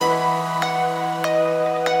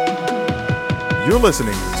You're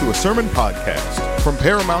listening to a sermon podcast from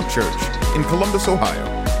Paramount Church in Columbus,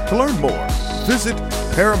 Ohio. To learn more, visit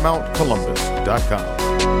ParamountColumbus.com.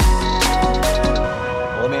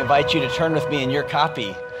 Well, let me invite you to turn with me in your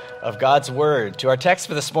copy of God's Word to our text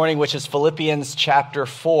for this morning, which is Philippians chapter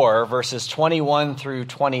 4, verses 21 through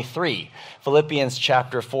 23. Philippians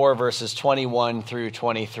chapter 4, verses 21 through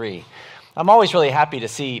 23. I'm always really happy to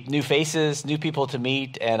see new faces, new people to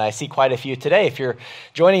meet, and I see quite a few today. If you're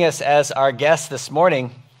joining us as our guest this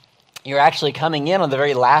morning, you're actually coming in on the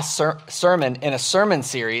very last sermon in a sermon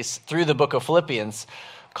series through the book of Philippians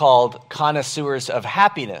called Connoisseurs of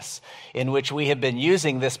Happiness, in which we have been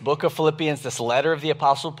using this book of Philippians, this letter of the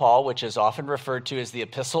Apostle Paul, which is often referred to as the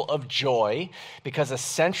Epistle of Joy, because a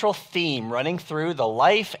central theme running through the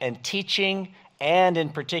life and teaching, and in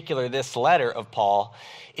particular this letter of Paul,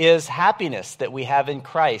 is happiness that we have in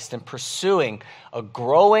Christ and pursuing a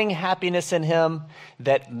growing happiness in Him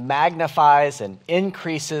that magnifies and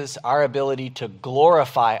increases our ability to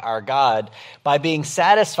glorify our God by being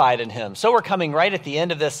satisfied in Him. So we're coming right at the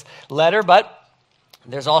end of this letter, but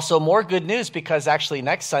there's also more good news because actually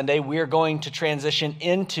next Sunday we are going to transition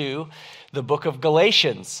into the book of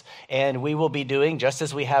Galatians, and we will be doing, just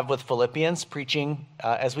as we have with Philippians, preaching,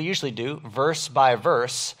 as we usually do, verse by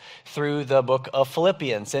verse through the book of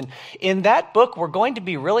Philippians. And in that book, we're going to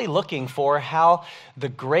be really looking for how the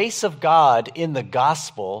grace of God in the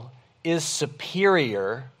gospel is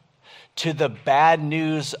superior to the bad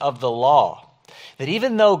news of the law. That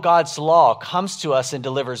even though God's law comes to us and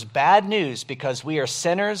delivers bad news because we are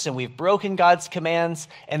sinners and we've broken God's commands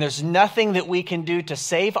and there's nothing that we can do to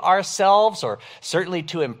save ourselves or certainly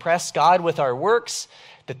to impress God with our works,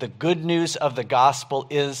 that the good news of the gospel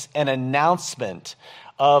is an announcement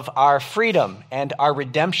of our freedom and our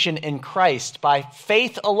redemption in Christ by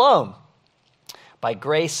faith alone, by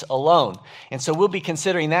grace alone. And so we'll be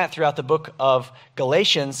considering that throughout the book of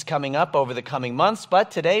Galatians coming up over the coming months.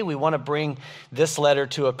 But today we want to bring this letter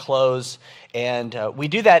to a close, and we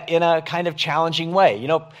do that in a kind of challenging way. You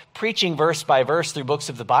know, preaching verse by verse through books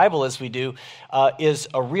of the Bible as we do is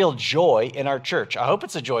a real joy in our church. I hope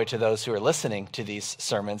it's a joy to those who are listening to these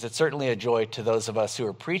sermons. It's certainly a joy to those of us who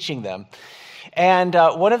are preaching them. And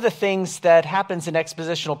one of the things that happens in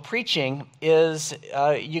expositional preaching is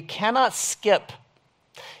you cannot skip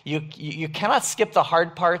You cannot skip the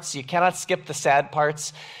hard parts. You cannot skip the sad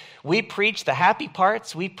parts. We preach the happy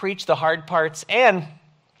parts. We preach the hard parts. And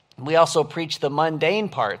we also preach the mundane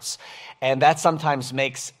parts. And that sometimes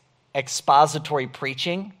makes expository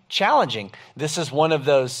preaching challenging. This is one of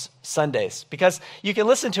those Sundays. Because you can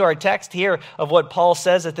listen to our text here of what Paul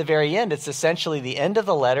says at the very end. It's essentially the end of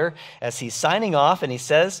the letter as he's signing off. And he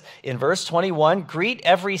says in verse 21, "Greet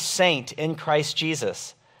every saint in Christ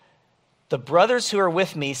Jesus. The brothers who are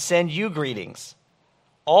with me send you greetings.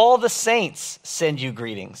 All the saints send you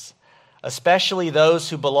greetings, especially those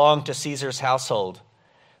who belong to Caesar's household.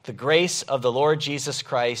 The grace of the Lord Jesus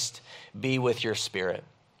Christ be with your spirit."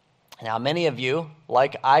 Now, many of you,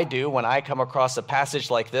 like I do, when I come across a passage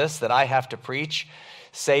like this that I have to preach,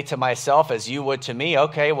 say to myself, as you would to me,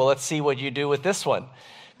 okay, well, let's see what you do with this one,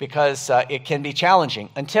 because it can be challenging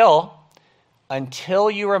until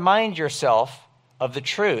you remind yourself of the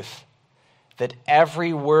truth that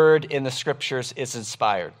every word in the Scriptures is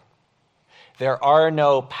inspired. There are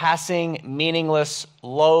no passing, meaningless,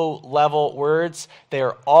 low-level words. They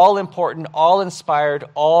are all important, all inspired,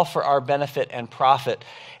 all for our benefit and profit.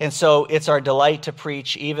 And so it's our delight to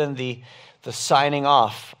preach even the signing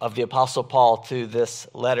off of the Apostle Paul to this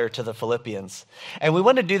letter to the Philippians. And we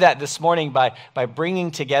want to do that this morning by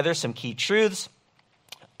bringing together some key truths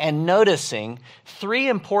and noticing three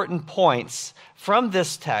important points from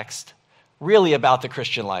this text really about the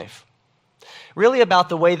Christian life, really about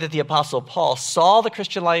the way that the Apostle Paul saw the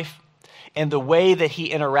Christian life and the way that he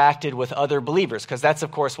interacted with other believers, because that's, of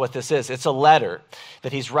course, what this is. It's a letter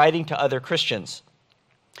that he's writing to other Christians.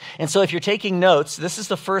 And so if you're taking notes, this is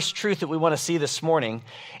the first truth that we want to see this morning,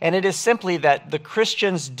 and it is simply that the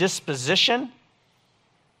Christian's disposition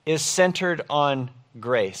is centered on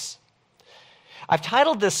grace. I've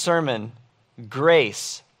titled this sermon,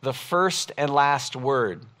 "Grace, the First and Last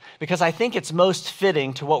Word," because I think it's most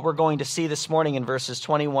fitting to what we're going to see this morning in verses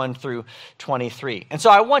 21 through 23. And so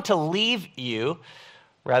I want to leave you,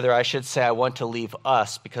 rather I should say I want to leave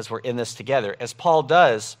us, because we're in this together, as Paul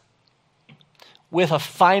does, with a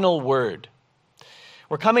final word.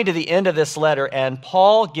 We're coming to the end of this letter, and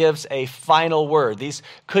Paul gives a final word. These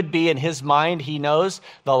could be, in his mind, he knows,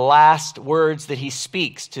 the last words that he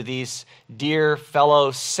speaks to these dear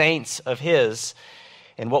fellow saints of his.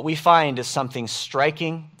 And what we find is something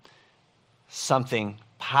striking, something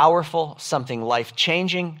powerful, something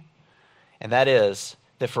life-changing, And that is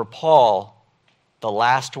that for Paul, the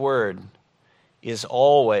last word is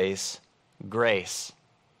always grace.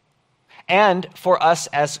 And for us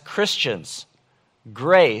as Christians,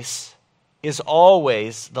 grace is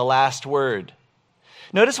always the last word.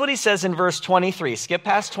 Notice what he says in verse 23. Skip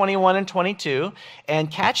past 21 and 22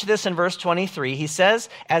 and catch this in verse 23. He says,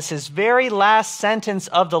 as his very last sentence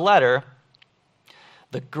of the letter,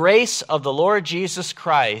 the grace of the Lord Jesus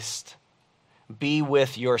Christ be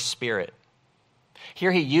with your spirit.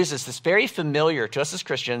 Here he uses this very familiar to us as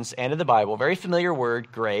Christians and in the Bible, very familiar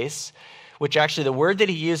word, grace, which actually the word that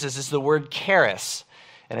he uses is the word charis.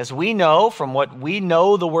 And as we know from what we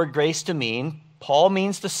know the word grace to mean, Paul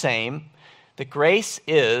means the same, that grace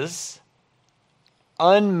is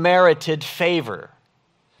unmerited favor.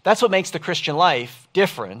 That's what makes the Christian life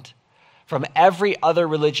different from every other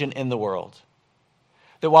religion in the world.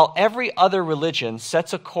 That while every other religion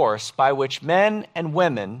sets a course by which men and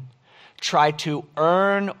women try to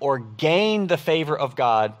earn or gain the favor of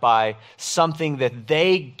God by something that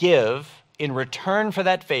they give in return for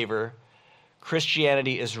that favor,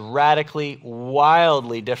 Christianity is radically,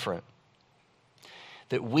 wildly different.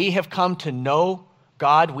 That we have come to know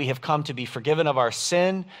God, we have come to be forgiven of our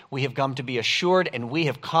sin, we have come to be assured, and we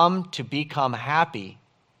have come to become happy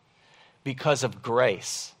because of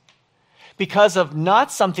grace. Because of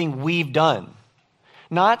not something we've done,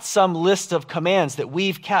 not some list of commands that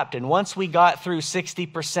we've kept, and once we got through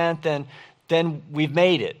 60%, then we've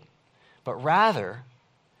made it. But rather,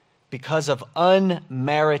 because of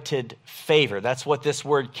unmerited favor. That's what this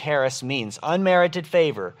word charis means. Unmerited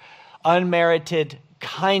favor, unmerited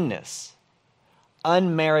kindness,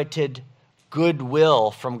 unmerited goodwill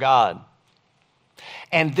from God.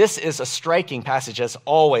 And this is a striking passage, as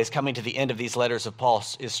always, coming to the end of these letters of Paul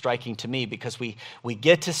is striking to me because we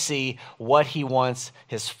get to see what he wants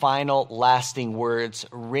his final lasting words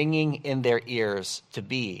ringing in their ears to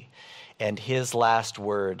be. And his last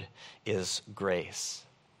word is grace.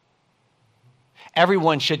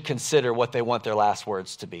 Everyone should consider what they want their last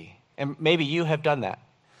words to be. And maybe you have done that.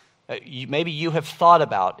 Maybe you have thought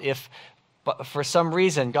about if for some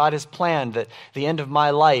reason God has planned that the end of my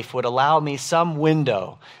life would allow me some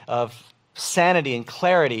window of sanity and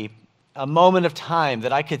clarity, a moment of time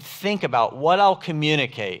that I could think about what I'll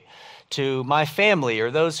communicate to my family or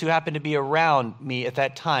those who happen to be around me at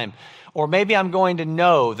that time. Or maybe I'm going to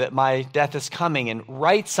know that my death is coming and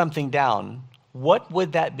write something down. What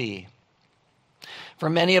would that be? For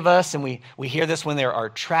many of us, and we hear this when there are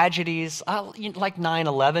tragedies, like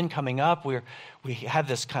 9/11 coming up, we have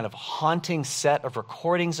this kind of haunting set of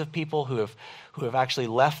recordings of people who have actually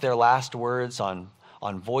left their last words on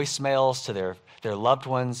voicemails to their loved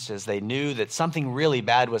ones as they knew that something really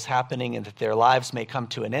bad was happening and that their lives may come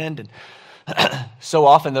to an end. And so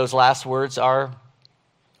often those last words are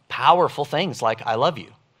powerful things like, I love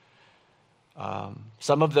you.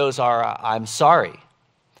 Some of those are, I'm sorry.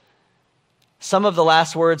 Some of the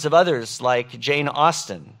last words of others, like Jane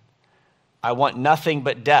Austen, I want nothing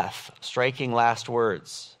but death, striking last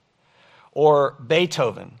words. Or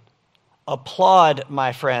Beethoven, applaud,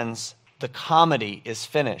 my friends, the comedy is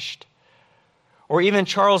finished. Or even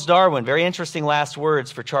Charles Darwin, very interesting last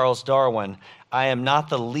words for Charles Darwin, I am not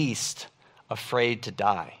the least afraid to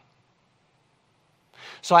die.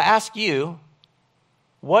 So I ask you,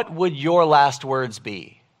 what would your last words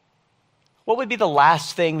be? What would be the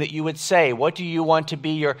last thing that you would say? What do you want to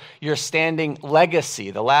be your standing legacy,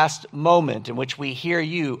 the last moment in which we hear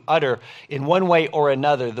you utter in one way or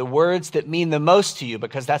another the words that mean the most to you,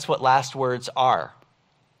 because that's what last words are?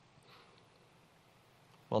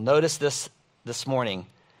 Well, notice this morning,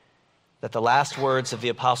 that the last words of the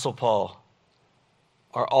Apostle Paul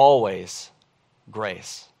are always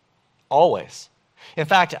grace. Always. In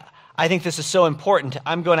fact, I think this is so important.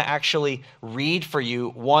 I'm going to actually read for you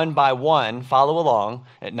one by one. Follow along,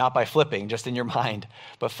 not by flipping, just in your mind,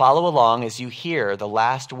 but follow along as you hear the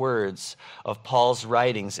last words of Paul's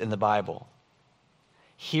writings in the Bible.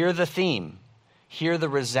 Hear the theme. Hear the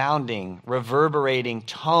resounding, reverberating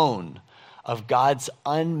tone of God's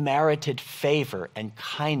unmerited favor and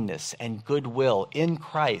kindness and goodwill in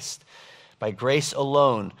Christ by grace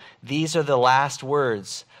alone. These are the last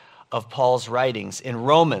words of Paul's writings. In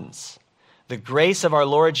Romans, the grace of our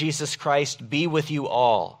Lord Jesus Christ be with you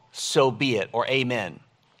all, so be it, or amen.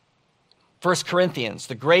 1 Corinthians,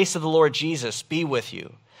 the grace of the Lord Jesus be with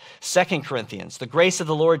you. 2 Corinthians, the grace of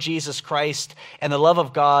the Lord Jesus Christ and the love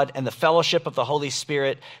of God and the fellowship of the Holy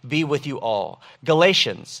Spirit be with you all.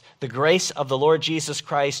 Galatians, the grace of the Lord Jesus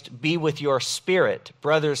Christ be with your spirit,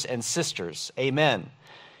 brothers and sisters. Amen.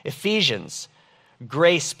 Ephesians,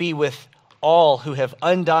 grace be with all who have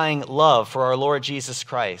undying love for our Lord Jesus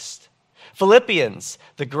Christ. Philippians,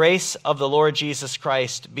 the grace of the Lord Jesus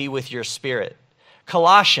Christ be with your spirit.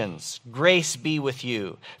 Colossians, grace be with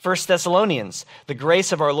you. 1 Thessalonians, the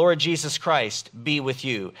grace of our Lord Jesus Christ be with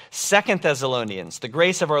you. 2 Thessalonians, the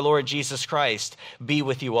grace of our Lord Jesus Christ be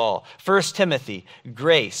with you all. 1 Timothy,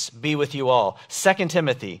 grace be with you all. 2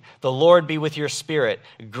 Timothy, the Lord be with your spirit.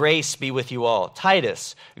 Grace be with you all.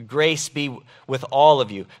 Titus, grace be with all of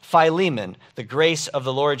you. Philemon, the grace of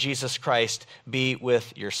the Lord Jesus Christ be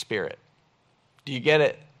with your spirit. Do you get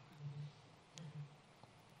it?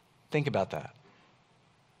 Think about that.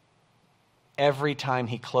 Every time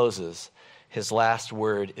he closes, his last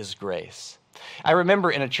word is grace. I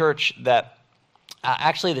remember in a church that,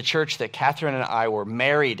 actually the church that Catherine and I were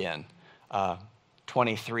married in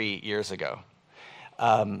 23 years ago.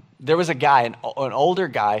 There was a guy, an older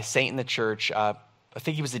guy, saint in the church. I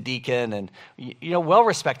think he was a deacon and,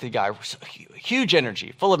 well-respected guy, huge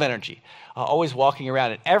energy, full of energy, always walking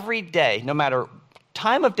around. And every day, no matter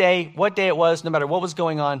time of day, what day it was, no matter what was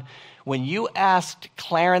going on, when you asked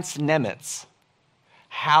Clarence Nemitz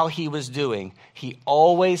how he was doing, he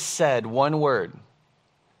always said one word.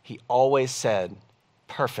 He always said,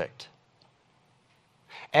 perfect.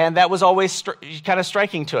 And that was always kind of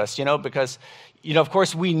striking to us, because, of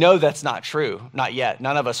course, we know that's not true. Not yet.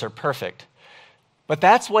 None of us are perfect. But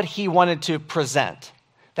that's what he wanted to present.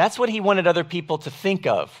 That's what he wanted other people to think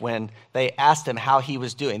of when they asked him how he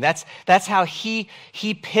was doing. That's how he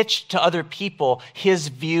pitched to other people his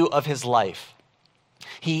view of his life.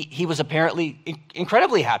 He was apparently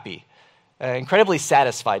incredibly happy, incredibly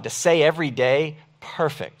satisfied to say every day,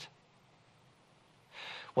 perfect.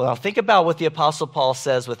 Well, now think about what the Apostle Paul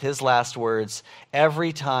says with his last words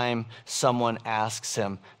every time someone asks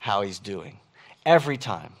him how he's doing. Every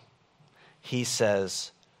time he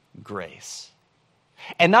says, grace.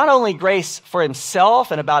 And not only grace for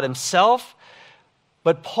himself and about himself,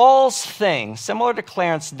 but Paul's thing, similar to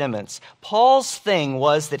Clarence Nimitz, Paul's thing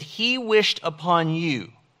was that he wished upon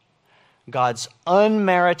you God's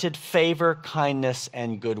unmerited favor, kindness,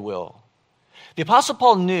 and goodwill. The Apostle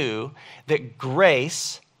Paul knew that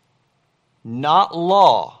grace, not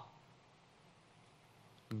law,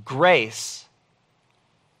 grace,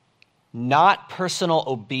 not personal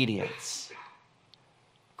obedience,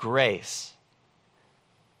 grace,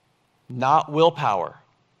 not willpower,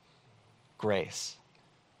 grace,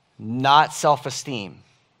 not self-esteem,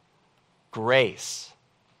 grace,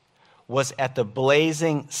 was at the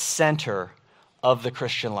blazing center of the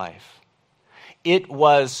Christian life. It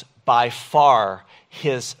was by far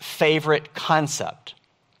his favorite concept.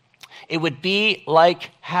 It would be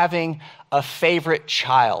like having a favorite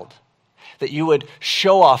child that you would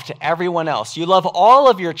show off to everyone else. You love all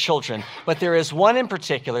of your children, but there is one in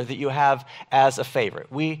particular that you have as a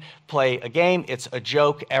favorite. We play a game. It's a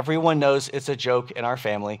joke. Everyone knows it's a joke in our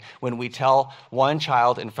family when we tell one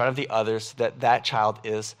child in front of the others that child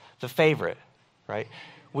is the favorite, right?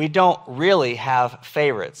 We don't really have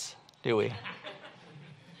favorites, do we?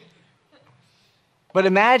 But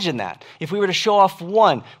imagine that. If we were to show off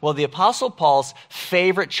one, well, the Apostle Paul's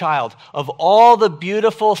favorite child of all the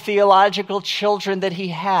beautiful theological children that he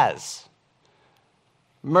has,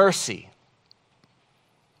 mercy,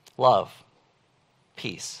 love,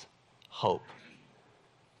 peace, hope,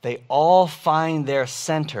 they all find their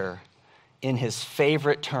center in his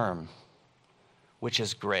favorite term, which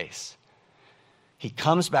is grace. He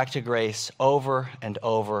comes back to grace over and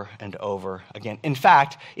over and over again. In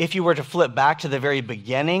fact, if you were to flip back to the very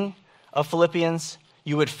beginning of Philippians,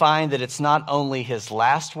 you would find that it's not only his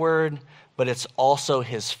last word, but it's also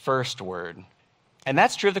his first word. And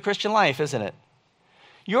that's true of the Christian life, isn't it?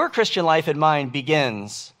 Your Christian life and mine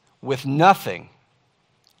begins with nothing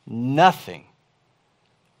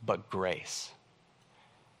but grace.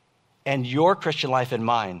 And your Christian life and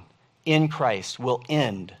mine in Christ will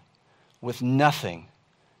end with nothing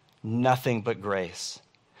but grace.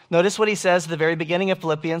 Notice what he says at the very beginning of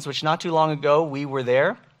Philippians, which not too long ago we were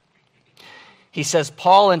there. He says,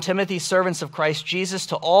 Paul and Timothy, servants of Christ Jesus,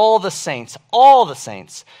 to all the saints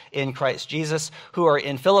in Christ Jesus who are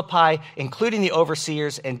in Philippi, including the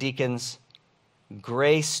overseers and deacons,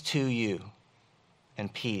 grace to you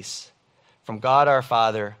and peace from God our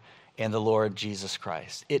Father and the Lord Jesus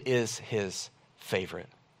Christ. It is his favorite.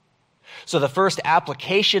 So the first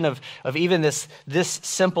application of even this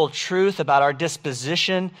simple truth about our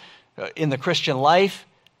disposition in the Christian life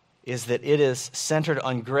is that it is centered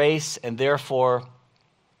on grace, and therefore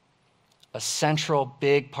a central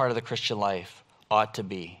big part of the Christian life ought to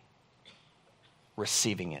be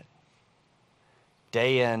receiving it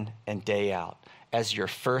day in and day out as your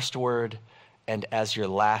first word and as your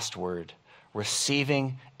last word.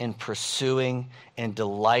 receiving and pursuing and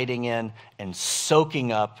delighting in and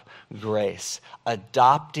soaking up grace,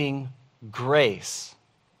 adopting grace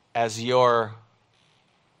as your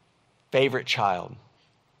favorite child,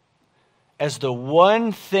 as the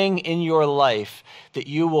one thing in your life that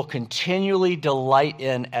you will continually delight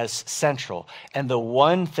in as central, and the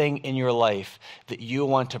one thing in your life that you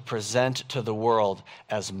want to present to the world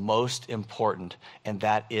as most important, and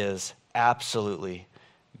that is absolutely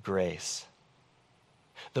grace.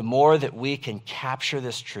 The more that we can capture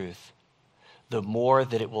this truth, the more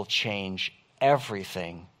that it will change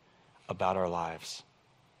everything about our lives.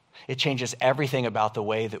 It changes everything about the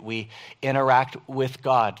way that we interact with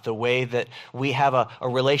God, the way that we have a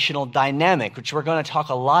relational dynamic, which we're going to talk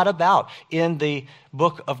a lot about in the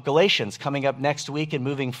book of Galatians coming up next week and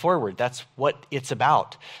moving forward. That's what it's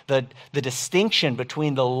about. The distinction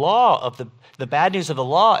between the law of the bad news of the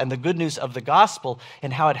law and the good news of the gospel,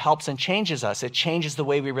 and how it helps and changes us. It changes the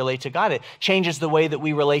way we relate to God. It changes the way that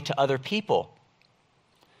we relate to other people.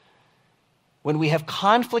 When we have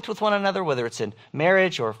conflict with one another, whether it's in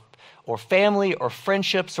marriage or family or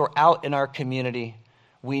friendships or out in our community,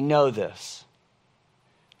 we know this.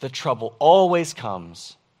 The trouble always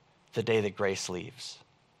comes the day that grace leaves.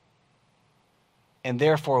 And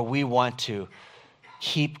therefore, we want to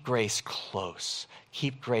keep grace close,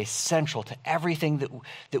 keep grace central to everything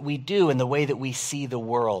that we do and the way that we see the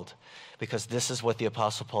world, because this is what the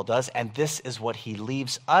Apostle Paul does, and this is what he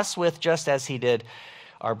leaves us with, just as he did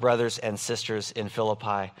our brothers and sisters in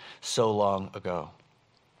Philippi so long ago.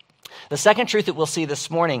 The second truth that we'll see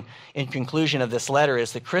this morning in conclusion of this letter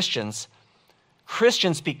is that Christians,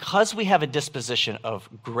 because we have a disposition of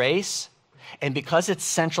grace and because it's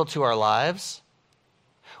central to our lives,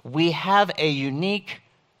 we have a unique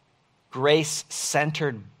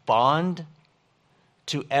grace-centered bond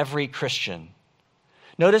to every Christian.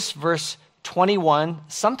 Notice verse 21.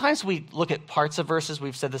 Sometimes we look at parts of verses.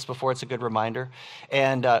 We've said this before. It's a good reminder.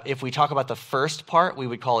 And if we talk about the first part, we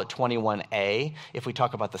would call it 21a. If we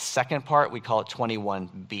talk about the second part, we call it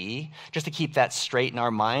 21b. Just to keep that straight in our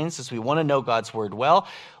minds as we want to know God's word well.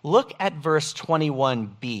 Look at verse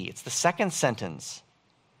 21b. It's the second sentence.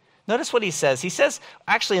 Notice what he says. He says,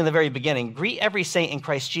 actually in the very beginning, greet every saint in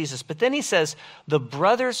Christ Jesus. But then he says, the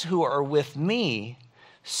brothers who are with me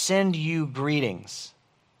send you greetings.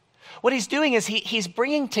 What he's doing is he's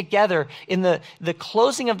bringing together in the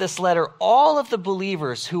closing of this letter all of the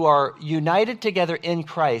believers who are united together in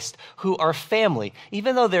Christ, who are family.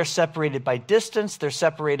 Even though they're separated by distance, they're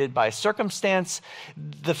separated by circumstance.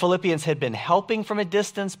 The Philippians had been helping from a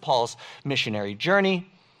distance, Paul's missionary journey.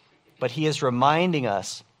 But he is reminding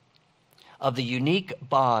us of the unique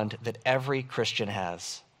bond that every Christian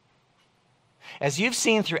has. As you've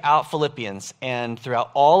seen throughout Philippians and throughout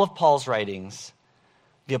all of Paul's writings,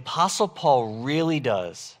 the Apostle Paul really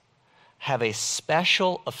does have a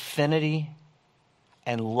special affinity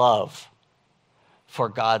and love for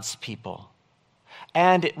God's people.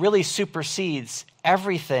 And it really supersedes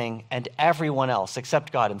everything and everyone else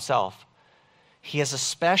except God himself. He has a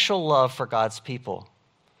special love for God's people.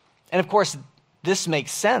 And of course, this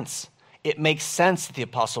makes sense. It makes sense that the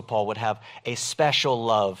Apostle Paul would have a special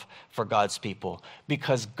love for God's people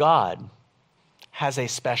because God has a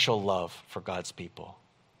special love for God's people.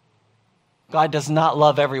 God does not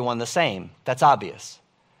love everyone the same. That's obvious.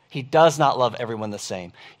 He does not love everyone the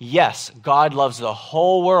same. Yes, God loves the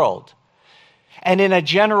whole world. And in a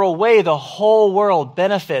general way, the whole world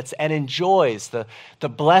benefits and enjoys the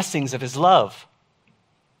blessings of his love.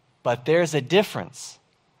 But there's a difference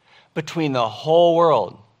between the whole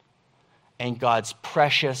world and God's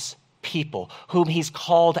precious people, whom he's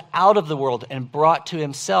called out of the world and brought to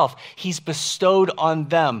himself. He's bestowed on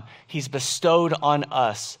them. He's bestowed on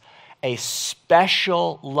us a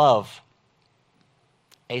special love,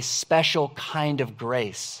 a special kind of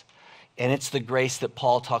grace. And it's the grace that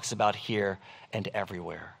Paul talks about here and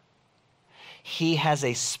everywhere. He has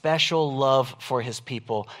a special love for his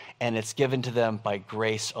people, and it's given to them by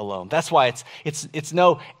grace alone. That's why it's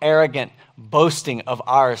no arrogant boasting of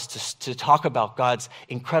ours to talk about God's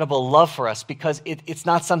incredible love for us, because it's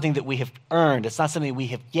not something that we have earned. It's not something we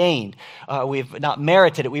have gained. We've not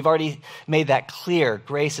merited it. We've already made that clear.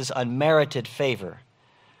 Grace is unmerited favor.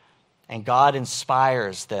 And God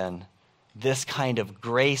inspires then this kind of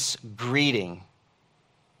grace greeting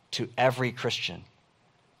to every Christian.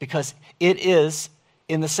 Because it is,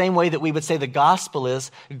 in the same way that we would say the gospel is,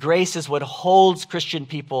 grace is what holds Christian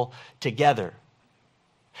people together.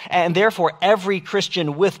 And therefore, every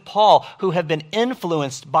Christian with Paul who have been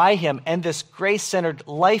influenced by him and this grace-centered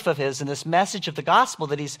life of his and this message of the gospel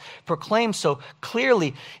that he's proclaimed so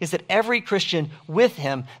clearly is that every Christian with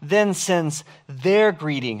him then sends their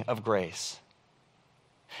greeting of grace.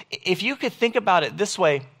 If you could think about it this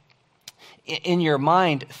way in your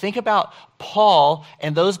mind, think about Paul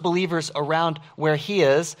and those believers around where he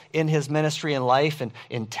is in his ministry and life and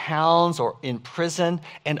in towns or in prison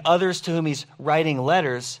and others to whom he's writing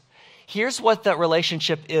letters. Here's what that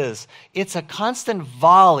relationship is. It's a constant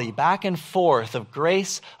volley back and forth of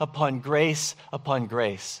grace upon grace upon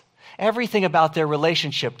grace. Everything about their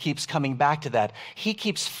relationship keeps coming back to that. He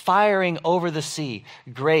keeps firing over the sea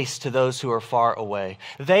grace to those who are far away.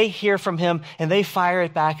 They hear from him and they fire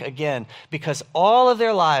it back again because all of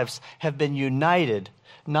their lives have been united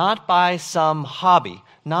not by some hobby,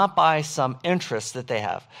 not by some interest that they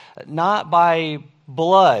have, not by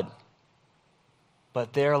blood,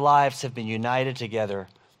 but their lives have been united together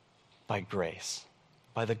by grace,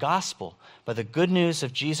 by the gospel, by the good news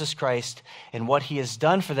of Jesus Christ and what he has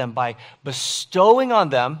done for them by bestowing on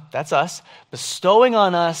them, that's us, bestowing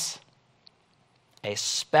on us a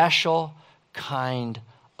special kind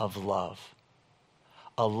of love.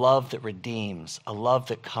 A love that redeems, a love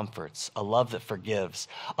that comforts, a love that forgives,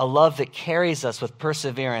 a love that carries us with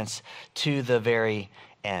perseverance to the very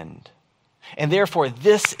end. And therefore,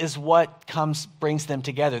 this is what brings them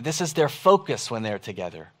together. This is their focus when they're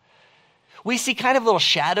together. We see kind of little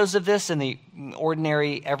shadows of this in the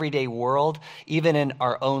ordinary, everyday world, even in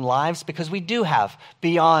our own lives, because we do have,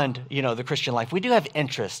 beyond, the Christian life, we do have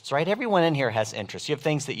interests, right? Everyone in here has interests. You have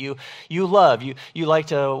things that you love. You like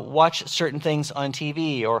to watch certain things on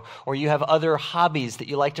TV, or you have other hobbies that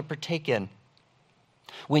you like to partake in.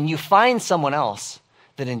 When you find someone else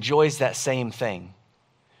that enjoys that same thing,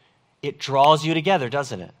 it draws you together,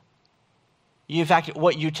 doesn't it? In fact,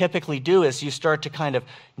 what you typically do is you start to kind of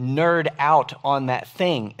nerd out on that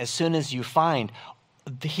thing as soon as you find,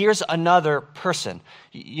 here's another person.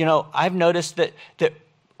 I've noticed that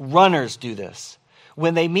runners do this.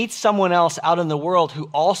 When they meet someone else out in the world who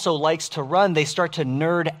also likes to run, they start to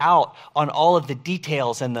nerd out on all of the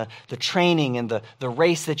details and the training and the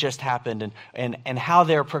race that just happened and how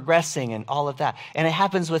they're progressing and all of that. And it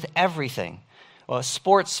happens with everything. Well,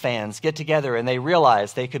 sports fans get together and they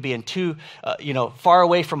realize they could be in far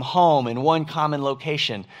away from home in one common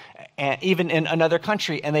location, and even in another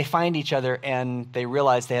country, and they find each other and they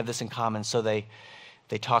realize they have this in common, so they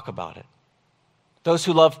talk about it. Those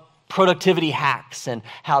who love productivity hacks and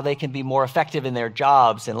how they can be more effective in their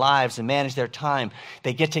jobs and lives and manage their time,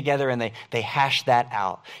 they get together and they hash that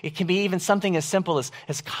out. It can be even something as simple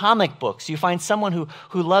as comic books. You find someone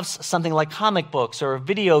who loves something like comic books or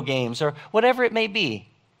video games or whatever it may be.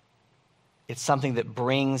 It's something that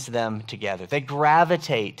brings them together. They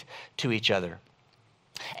gravitate to each other.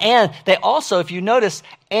 And they also, if you notice,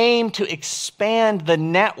 aim to expand the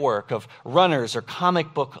network of runners or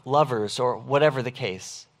comic book lovers or whatever the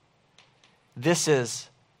case. This is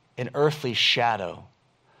an earthly shadow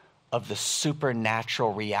of the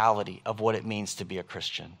supernatural reality of what it means to be a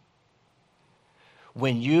Christian.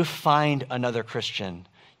 When you find another Christian,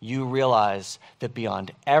 you realize that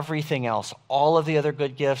beyond everything else, all of the other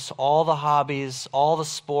good gifts, all the hobbies, all the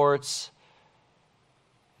sports,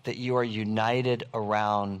 that you are united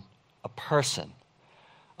around a person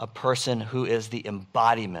who is the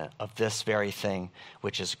embodiment of this very thing,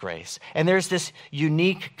 which is grace. And there's this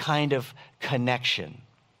unique kind of connection.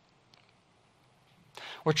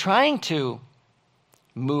 We're trying to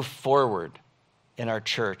move forward in our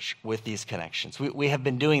church with these connections. We have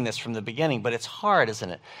been doing this from the beginning, but it's hard, isn't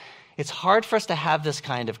it? It's hard for us to have this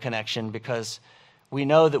kind of connection because we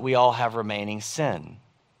know that we all have remaining sin.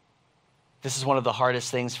 This is one of the hardest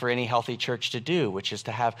things for any healthy church to do, which is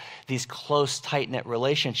to have these close, tight-knit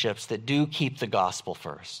relationships that do keep the gospel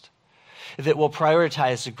first, that will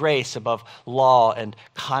prioritize the grace above law and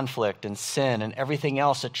conflict and sin and everything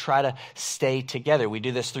else to try to stay together. We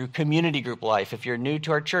do this through community group life. If you're new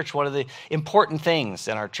to our church, one of the important things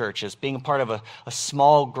in our church is being a part of a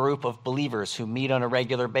small group of believers who meet on a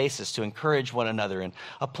regular basis to encourage one another and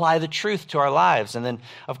apply the truth to our lives. And then,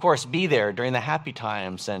 of course, be there during the happy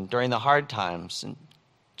times and during the hard times and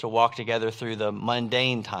to walk together through the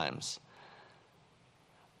mundane times.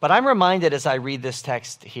 But I'm reminded as I read this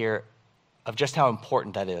text here of just how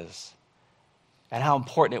important that is and how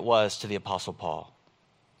important it was to the Apostle Paul.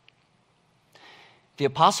 The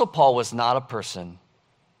Apostle Paul was not a person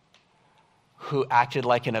who acted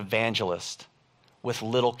like an evangelist with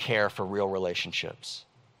little care for real relationships.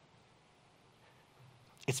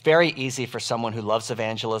 It's very easy for someone who loves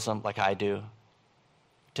evangelism like I do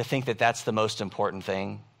to think that that's the most important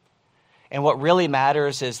thing. And what really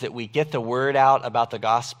matters is that we get the word out about the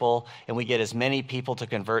gospel and we get as many people to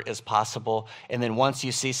convert as possible. And then once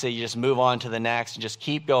you cease it, you just move on to the next and just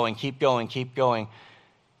keep going, keep going, keep going.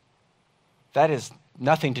 That has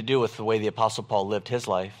nothing to do with the way the Apostle Paul lived his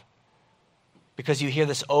life. Because you hear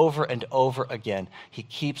this over and over again. He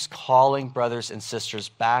keeps calling brothers and sisters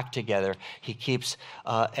back together. He keeps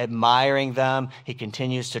admiring them. He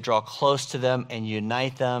continues to draw close to them and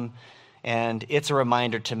unite them. And it's a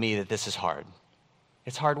reminder to me that this is hard.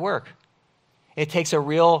 It's hard work. It takes a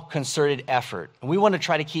real concerted effort. And we want to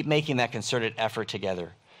try to keep making that concerted effort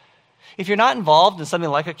together. If you're not involved in something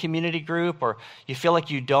like a community group, or you feel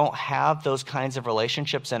like you don't have those kinds of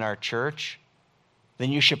relationships in our church,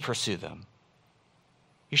 then you should pursue them.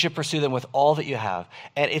 You should pursue them with all that you have.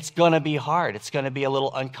 And it's going to be hard. It's going to be a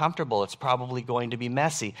little uncomfortable. It's probably going to be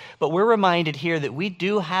messy. But we're reminded here that we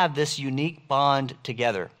do have this unique bond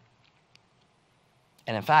together.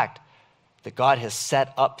 And in fact, that God has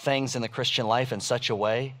set up things in the Christian life in such a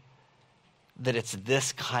way that it's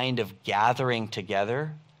this kind of gathering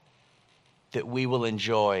together that we will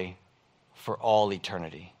enjoy for all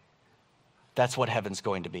eternity. That's what heaven's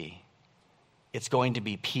going to be. It's going to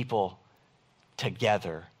be people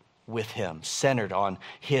together with him, centered on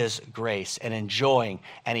his grace and enjoying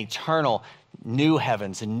an eternal new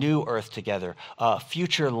heavens and new earth together, a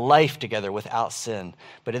future life together without sin.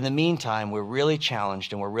 But in the meantime, we're really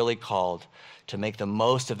challenged and we're really called to make the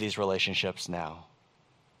most of these relationships now.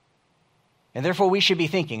 And therefore, we should be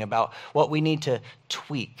thinking about what we need to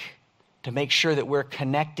tweak to make sure that we're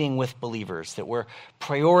connecting with believers, that we're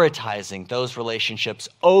prioritizing those relationships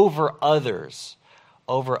over others,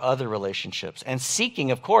 over other relationships, and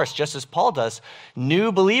seeking, of course, just as Paul does,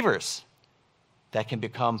 new believers that can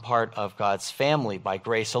become part of God's family by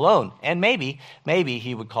grace alone. And maybe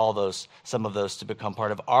he would call some of those to become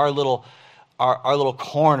part of our little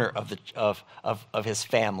corner of his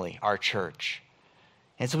family, our church.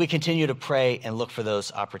 And so we continue to pray and look for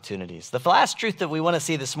those opportunities. The last truth that we want to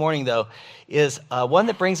see this morning, though, is one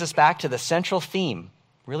that brings us back to the central theme,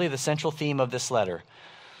 really the central theme of this letter.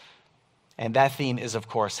 And that theme is, of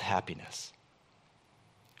course, happiness.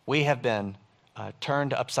 We have been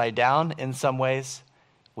turned upside down in some ways.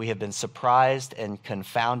 We have been surprised and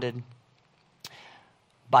confounded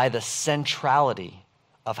by the centrality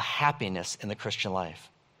of happiness in the Christian life.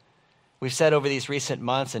 We've said over these recent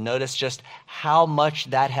months and noticed just how much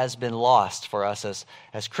that has been lost for us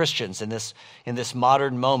as Christians in this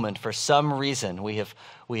modern moment. For some reason,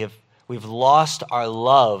 we've lost our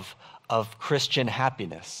love of Christian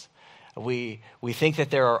happiness. We think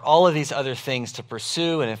that there are all of these other things to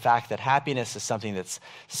pursue, and in fact that happiness is something that's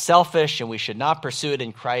selfish and we should not pursue it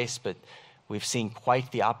in Christ, but we've seen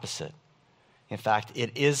quite the opposite. In fact,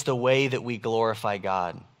 it is the way that we glorify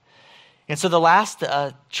God. And so the last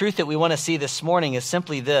truth that we want to see this morning is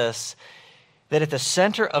simply this, that at the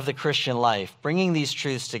center of the Christian life, bringing these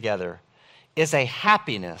truths together, is a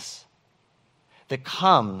happiness that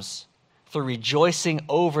comes through rejoicing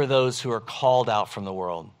over those who are called out from the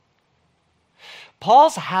world.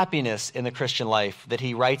 Paul's happiness in the Christian life that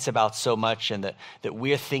he writes about so much and that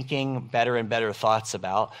we're thinking better and better thoughts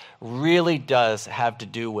about really does have to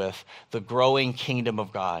do with the growing kingdom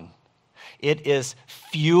of God. It is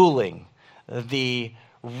fueling the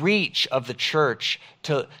reach of the church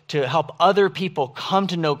to help other people come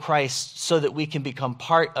to know Christ so that we can become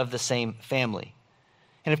part of the same family.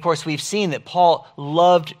 And of course, we've seen that Paul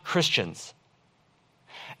loved Christians.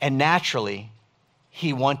 And naturally,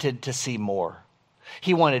 he wanted to see more.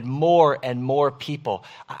 He wanted more and more people.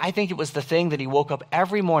 I think it was the thing that he woke up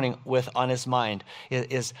every morning with on his mind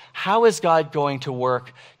is how is God going to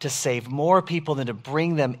work to save more people than to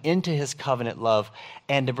bring them into his covenant love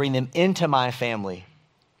and to bring them into my family?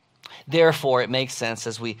 Therefore, it makes sense,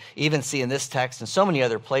 as we even see in this text and so many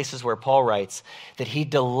other places where Paul writes, that he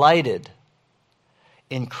delighted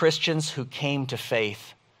in Christians who came to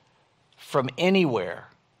faith from anywhere.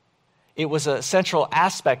 It was a central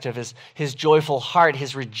aspect of his joyful heart,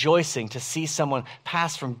 his rejoicing to see someone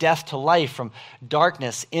pass from death to life, from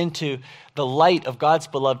darkness into the light of God's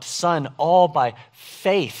beloved Son, all by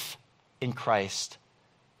faith in Christ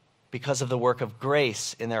because of the work of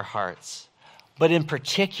grace in their hearts. But in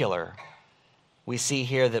particular, we see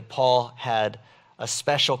here that Paul had a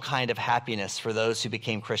special kind of happiness for those who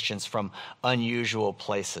became Christians from unusual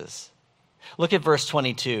places. Look at verse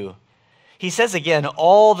 22. He says again,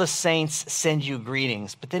 all the saints send you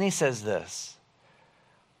greetings. But then he says this,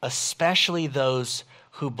 especially those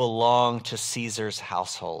who belong to Caesar's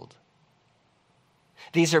household.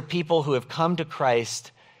 These are people who have come to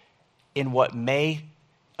Christ in what may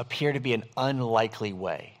appear to be an unlikely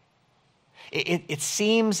way. It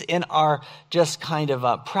seems in our just kind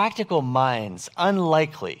of practical minds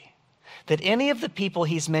unlikely that any of the people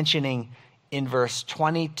he's mentioning in verse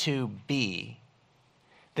 22b,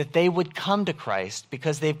 that they would come to Christ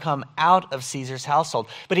because they've come out of Caesar's household.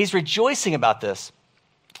 But he's rejoicing about this.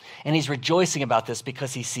 And he's rejoicing about this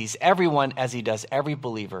because he sees everyone, as he does every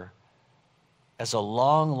believer, as a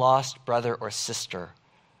long-lost brother or sister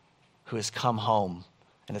who has come home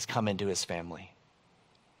and has come into his family.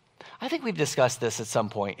 I think we've discussed this at some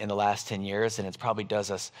point in the last 10 years, and it probably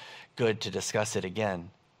does us good to discuss it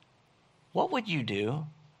again. What would you do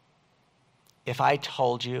if I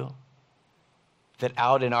told you that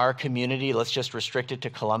out in our community, let's just restrict it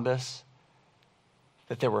to Columbus,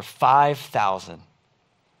 that there were 5,000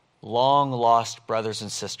 long-lost brothers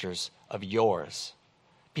and sisters of yours,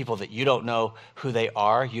 people that you don't know who they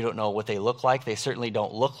are, you don't know what they look like, they certainly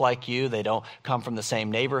don't look like you, they don't come from the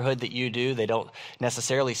same neighborhood that you do, they don't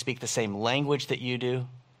necessarily speak the same language that you do,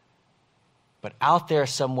 but out there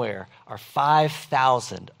somewhere are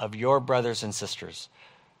 5,000 of your brothers and sisters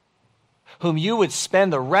whom you would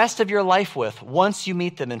spend the rest of your life with once you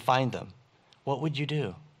meet them and find them. What would you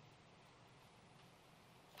do?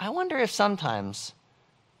 I wonder if sometimes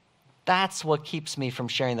that's what keeps me from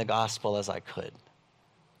sharing the gospel as I could,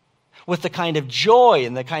 with the kind of joy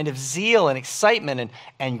and the kind of zeal and excitement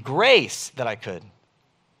and grace that I could.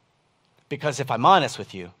 Because if I'm honest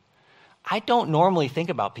with you, I don't normally think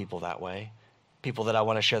about people that way, people that I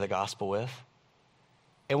want to share the gospel with.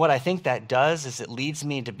 And what I think that does is it leads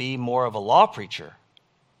me to be more of a law preacher.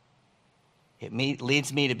 It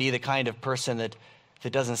leads me to be the kind of person that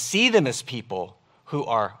doesn't see them as people who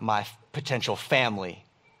are my potential family,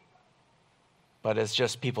 but as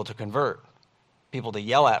just people to convert, people to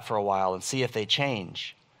yell at for a while and see if they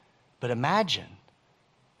change. But imagine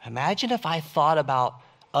if I thought about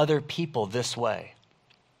other people this way,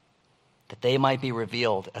 that they might be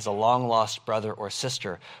revealed as a long-lost brother or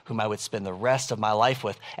sister whom I would spend the rest of my life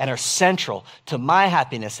with and are central to my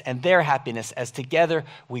happiness and their happiness as together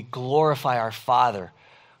we glorify our Father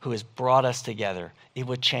who has brought us together. It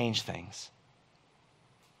would change things.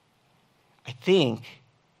 I think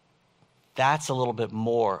that's a little bit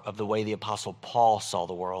more of the way the Apostle Paul saw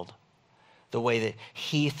the world, the way that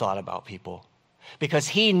he thought about people. Because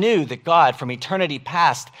he knew that God from eternity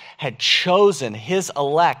past had chosen his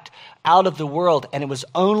elect out of the world, and it was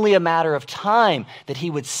only a matter of time that he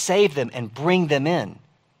would save them and bring them in.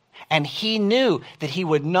 And he knew that he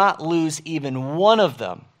would not lose even one of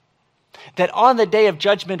them. That on the day of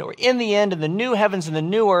judgment, or in the end, in the new heavens and the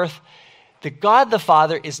new earth, that God the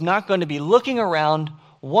Father is not going to be looking around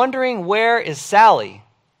wondering, where is Sally?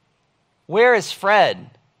 Where is Fred?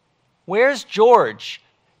 Where's George?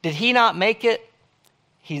 Did he not make it?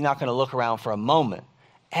 He's not going to look around for a moment.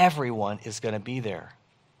 Everyone is going to be there.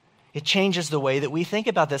 It changes the way that we think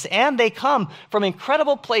about this. And they come from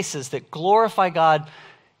incredible places that glorify God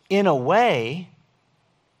in a way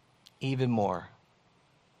even more.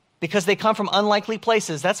 Because they come from unlikely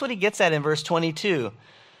places. That's what he gets at in verse 22.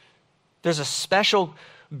 There's a special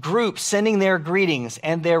group sending their greetings,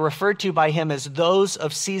 and they're referred to by him as those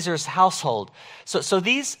of Caesar's household. So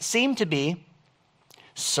these seem to be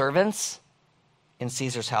servants in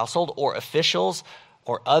Caesar's household, or officials,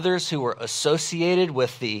 or others who were associated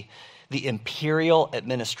with the imperial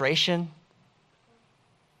administration.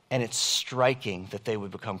 And it's striking that they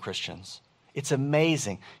would become Christians. It's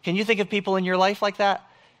amazing. Can you think of people in your life like that?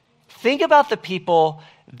 Think about the people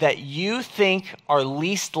that you think are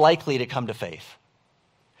least likely to come to faith.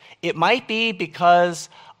 It might be because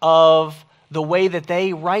of the way that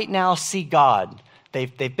they right now see God.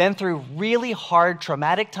 They've been through really hard,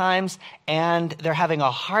 traumatic times, and they're having a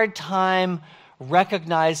hard time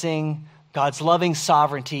recognizing God's loving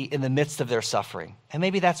sovereignty in the midst of their suffering. And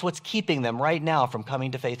maybe that's what's keeping them right now from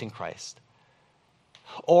coming to faith in Christ.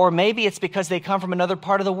 Or maybe it's because they come from another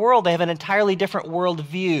part of the world. They have an entirely different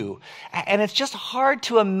worldview. And it's just hard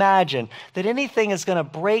to imagine that anything is going to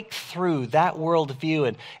break through that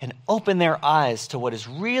worldview and open their eyes to what is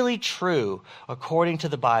really true according to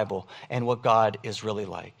the Bible and what God is really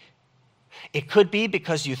like. It could be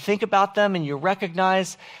because you think about them and you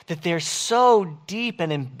recognize that they're so deep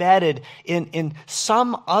and embedded in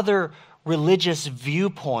some other religious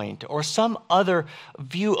viewpoint or some other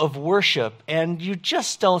view of worship, and you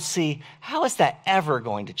just don't see, how is that ever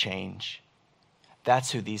going to change?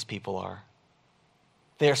 That's who these people are.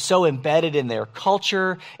 They're so embedded in their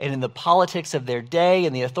culture and in the politics of their day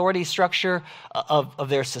and the authority structure of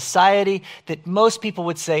their society that most people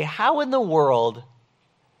would say, how in the world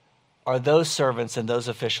are those servants and those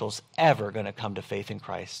officials ever going to come to faith in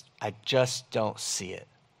Christ? I just don't see it.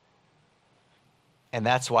 And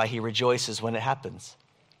that's why he rejoices when it happens.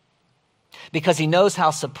 Because he knows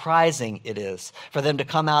how surprising it is for them to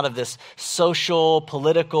come out of this social,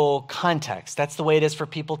 political context. That's the way it is for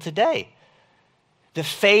people today. The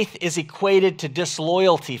faith is equated to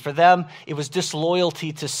disloyalty. For them, it was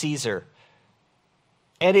disloyalty to Caesar.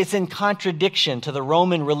 And it's in contradiction to the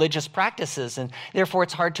Roman religious practices, and therefore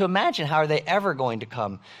it's hard to imagine how are they ever going to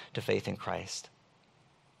come to faith in Christ.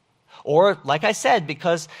 Or, like I said,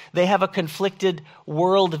 because they have a conflicted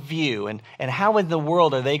worldview, and how in the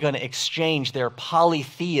world are they going to exchange their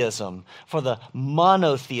polytheism for the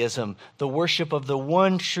monotheism, the worship of the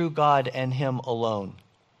one true God and him alone?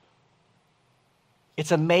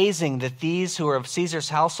 It's amazing that these who are of Caesar's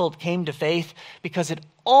household came to faith because it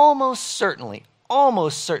almost certainly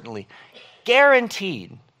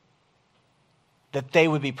guaranteed that they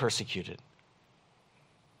would be persecuted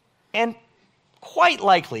and quite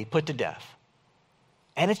likely put to death.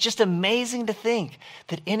 And it's just amazing to think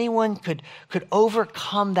that anyone could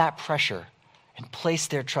overcome that pressure and place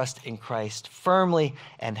their trust in Christ firmly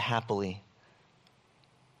and happily.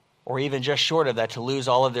 Or even just short of that, to lose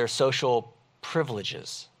all of their social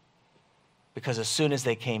privileges. Because as soon as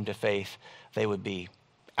they came to faith, they would be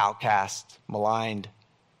outcast, maligned,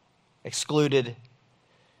 excluded.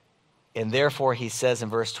 And therefore, he says in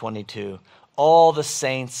verse 22, all the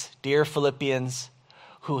saints, dear Philippians,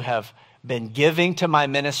 who have been giving to my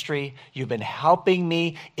ministry, you've been helping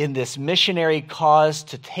me in this missionary cause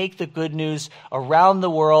to take the good news around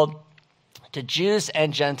the world to Jews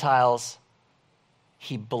and Gentiles.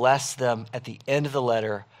 He blessed them at the end of the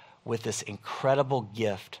letter with this incredible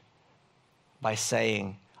gift by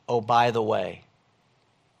saying, oh, by the way,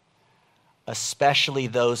 especially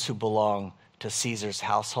those who belong to Caesar's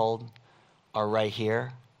household are right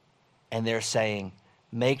here. And they're saying,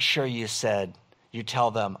 make sure you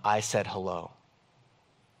tell them I said hello.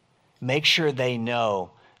 Make sure they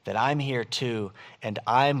know that I'm here too, and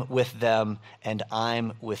I'm with them, and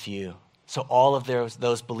I'm with you. So all of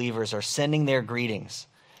those believers are sending their greetings.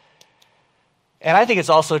 And I think it's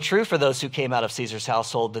also true for those who came out of Caesar's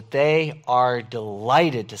household that they are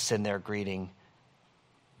delighted to send their greeting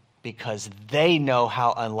because they know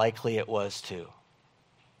how unlikely it was too.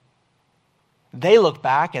 They look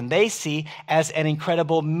back and they see as an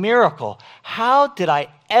incredible miracle. How did I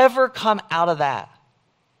ever come out of that?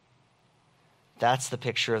 That's the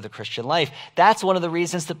picture of the Christian life. That's one of the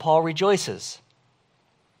reasons that Paul rejoices.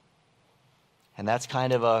 And that's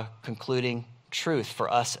kind of a concluding truth for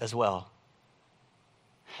us as well.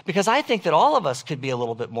 Because I think that all of us could be a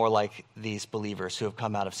little bit more like these believers who have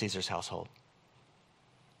come out of Caesar's household.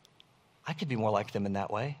 I could be more like them in that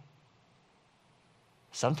way.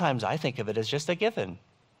 Sometimes I think of it as just a given.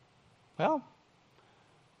 Well,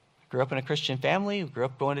 I grew up in a Christian family, grew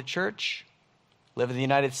up going to church, live in the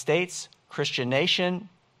United States, Christian nation.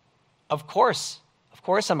 Of course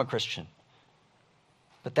I'm a Christian.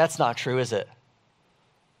 But that's not true, is it?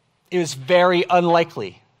 It was very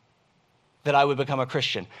unlikely that I would become a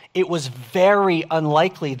Christian. It was very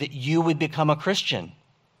unlikely that you would become a Christian.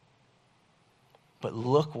 But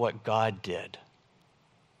look what God did.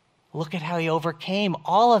 Look at how he overcame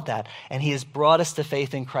all of that. And he has brought us to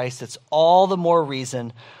faith in Christ. It's all the more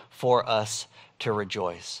reason for us to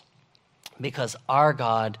rejoice. Because our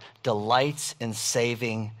God delights in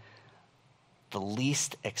saving the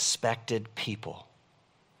least expected people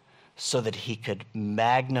so that he could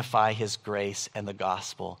magnify his grace and the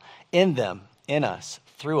gospel in them, in us,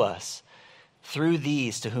 through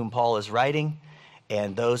these to whom Paul is writing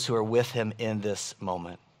and those who are with him in this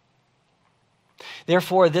moment.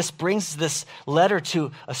 Therefore, this brings this letter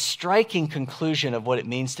to a striking conclusion of what it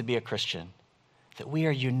means to be a Christian, that we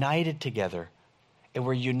are united together, and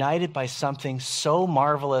we're united by something so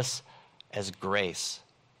marvelous as grace,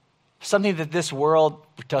 something that this world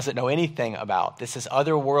doesn't know anything about. This is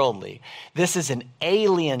otherworldly. This is an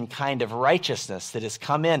alien kind of righteousness that has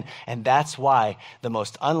come in, and that's why the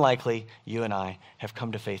most unlikely, you and I, have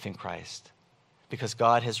come to faith in Christ. Because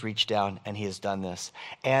God has reached down and he has done this.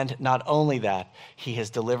 And not only that, he has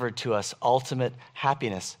delivered to us ultimate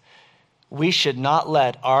happiness. We should not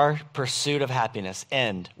let our pursuit of happiness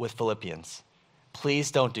end with Philippians.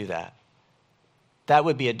 Please don't do that. That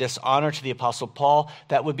would be a dishonor to the Apostle Paul.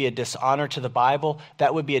 That would be a dishonor to the Bible.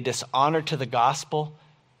 That would be a dishonor to the gospel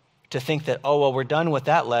to think that, oh, well, we're done with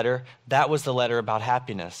that letter. That was the letter about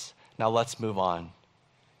happiness. Now let's move on.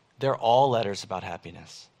 They're all letters about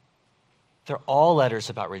happiness. They're all letters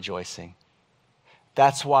about rejoicing.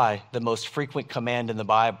 That's why the most frequent command in the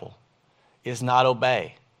Bible is not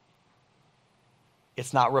obey.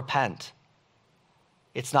 It's not repent.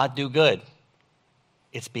 It's not do good.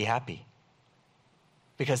 It's be happy.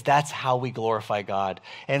 because that's how we glorify God.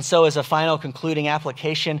 And so as a final concluding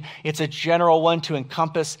application, it's a general one to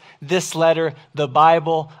encompass this letter, the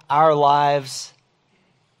Bible, our lives.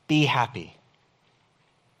 Be happy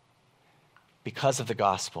because of the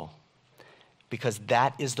gospel, because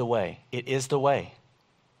that is the way. It is the way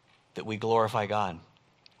that we glorify God.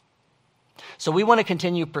 So we want to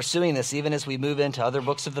continue pursuing this even as we move into other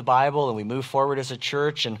books of the Bible and we move forward as a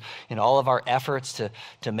church and in all of our efforts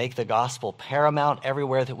to make the gospel paramount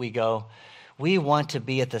everywhere that we go. We want to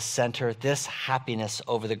be at the center, this happiness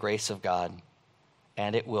over the grace of God.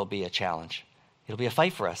 And it will be a challenge. It'll be a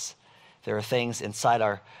fight for us. There are things inside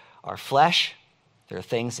our flesh. There are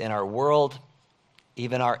things in our world.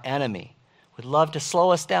 Even our enemy would love to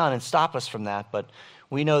slow us down and stop us from that, but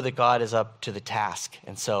we know that God is up to the task,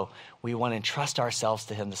 and so we want to entrust ourselves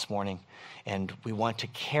to him this morning, and we want to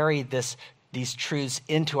carry these truths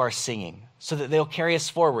into our singing so that they'll carry us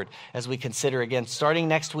forward as we consider again, starting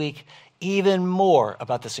next week, even more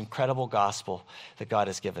about this incredible gospel that God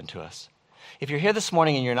has given to us. If you're here this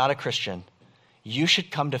morning and you're not a Christian, you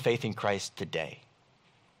should come to faith in Christ today.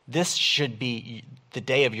 This should be the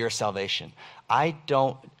day of your salvation. I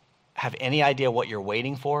don't have any idea what you're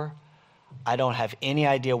waiting for. I don't have any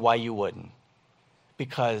idea why you wouldn't,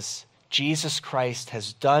 because Jesus Christ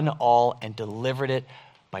has done all and delivered it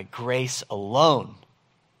by grace alone,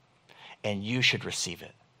 and you should receive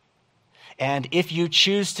it. And if you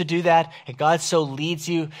choose to do that, and God so leads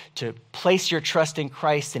you to place your trust in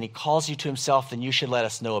Christ and he calls you to himself, then you should let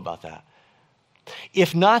us know about that.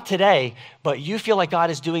 If not today, but you feel like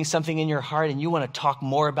God is doing something in your heart and you want to talk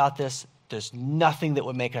more about this, there's nothing that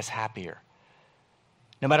would make us happier.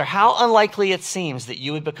 No matter how unlikely it seems that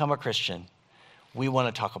you would become a Christian, we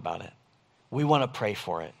want to talk about it. We want to pray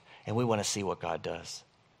for it, and we want to see what God does.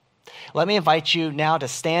 Let me invite you now to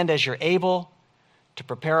stand as you're able, to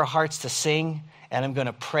prepare our hearts to sing, and I'm going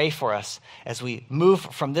to pray for us as we move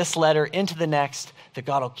from this letter into the next, that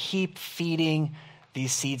God will keep feeding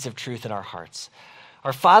these seeds of truth in our hearts.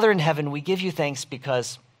 Our Father in heaven, we give you thanks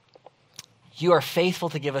because you are faithful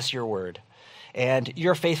to give us your word, and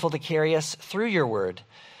you're faithful to carry us through your word.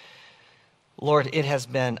 Lord, it has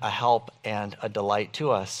been a help and a delight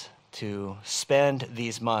to us to spend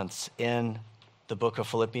these months in the book of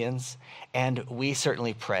Philippians, and we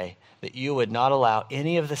certainly pray that you would not allow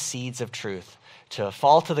any of the seeds of truth to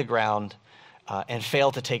fall to the ground and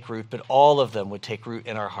fail to take root, but all of them would take root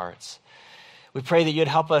in our hearts. We pray that you'd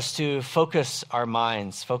help us to focus our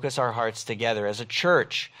minds, focus our hearts together as a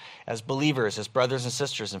church, as believers, as brothers and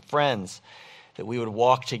sisters and friends, that we would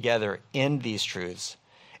walk together in these truths,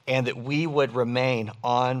 and that we would remain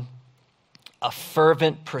on a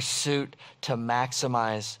fervent pursuit to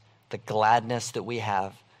maximize the gladness that we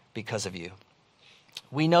have because of you.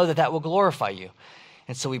 We know that that will glorify you,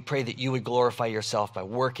 and so we pray that you would glorify yourself by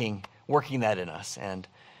working that in us, and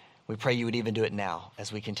we pray you would even do it now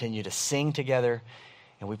as we continue to sing together.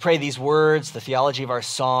 And we pray these words, the theology of our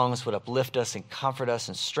songs, would uplift us and comfort us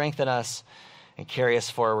and strengthen us and carry us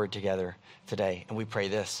forward together today. And we pray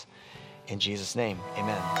this in Jesus' name.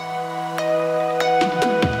 Amen.